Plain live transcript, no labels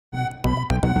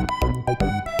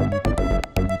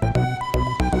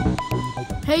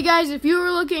Hey guys, if you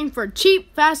were looking for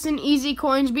cheap, fast, and easy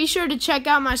coins, be sure to check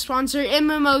out my sponsor,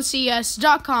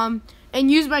 MMOCS.com,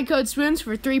 and use my code SPOONS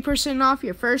for 3% off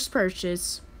your first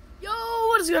purchase. Yo,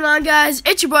 what is going on, guys?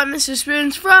 It's your boy, Mr.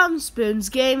 Spoons from Spoons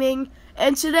Gaming,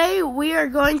 and today we are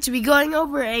going to be going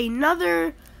over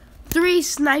another 3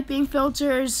 sniping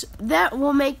filters that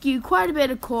will make you quite a bit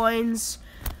of coins.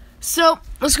 So,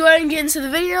 let's go ahead and get into the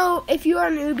video. If you are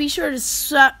new, be sure to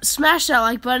smash that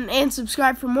like button and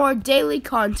subscribe for more daily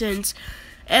content.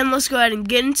 And let's go ahead and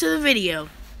get into the video.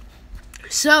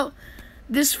 So,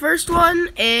 this first one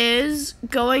is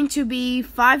going to be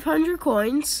 500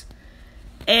 coins.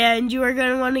 And you are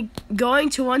going to want to go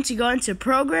into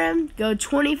program, go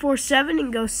 24/7,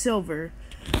 and go silver.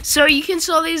 So, you can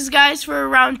sell these guys for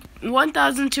around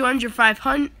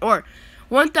 1,250 or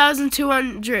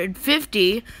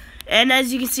 1,250. And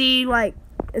as you can see, like,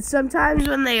 sometimes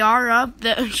when they are up,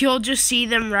 you'll just see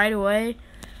them right away.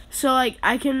 So, like,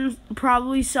 I can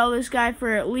probably sell this guy for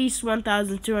at least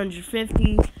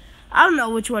 1,250. I don't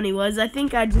know which one he was. I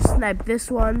think I just sniped this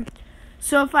one.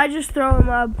 So, if I just throw him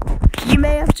up, you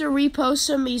may have to repost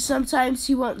him. Sometimes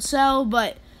he won't sell,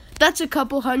 but that's a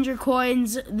couple hundred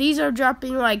coins. These are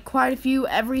dropping, like, quite a few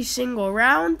every single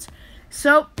round.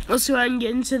 So, let's go ahead and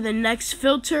get into the next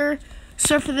filter.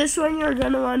 So for this one, you're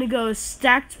going to want to go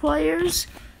stacked players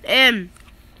and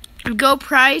go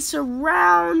price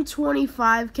around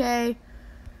 25K.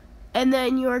 And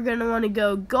then you're going to want to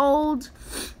go gold.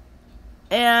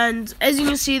 And as you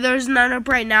can see, there's none up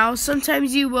right now.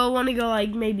 Sometimes you will want to go like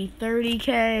maybe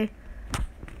 30K.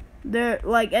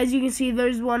 Like as you can see,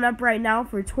 there's one up right now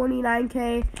for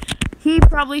 29K. He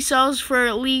probably sells for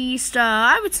at least,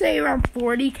 I would say around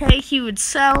 40K he would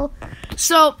sell.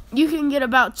 So, you can get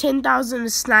about 10,000 to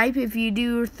snipe if you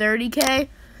do 30K.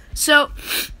 So,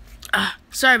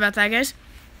 sorry about that, guys.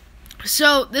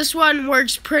 So, this one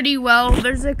works pretty well.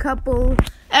 There's a couple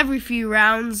every few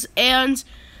rounds. And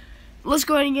let's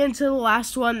go ahead and get into the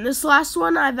last one. This last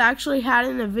one I've actually had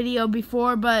in a video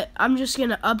before, but I'm just going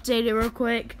to update it real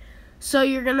quick. So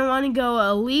you're going to want to go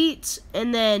elite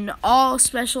and then all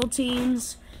special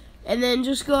teams and then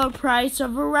just go a price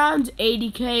of around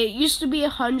 80K. It used to be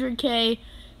 100K,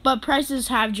 but prices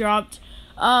have dropped.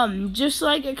 Just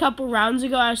like a couple rounds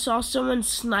ago, I saw someone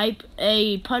snipe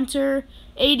a punter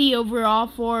 80 overall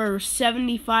for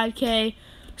 75K.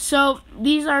 So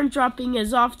these aren't dropping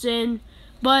as often,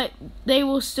 but they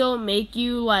will still make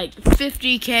you like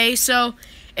 50K. So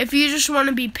if you just want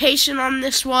to be patient on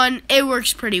this one, it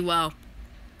works pretty well.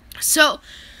 So,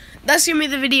 that's going to be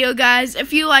the video, guys.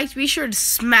 If you liked, be sure to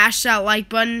smash that like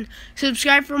button,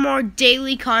 subscribe for more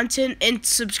daily content, and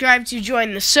subscribe to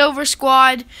join the Silver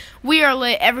Squad. We are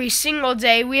lit every single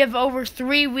day. We have over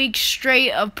 3 weeks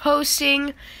straight of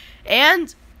posting.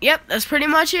 And, yep, that's pretty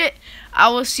much it. I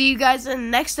will see you guys in the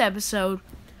next episode.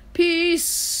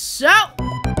 Peace out.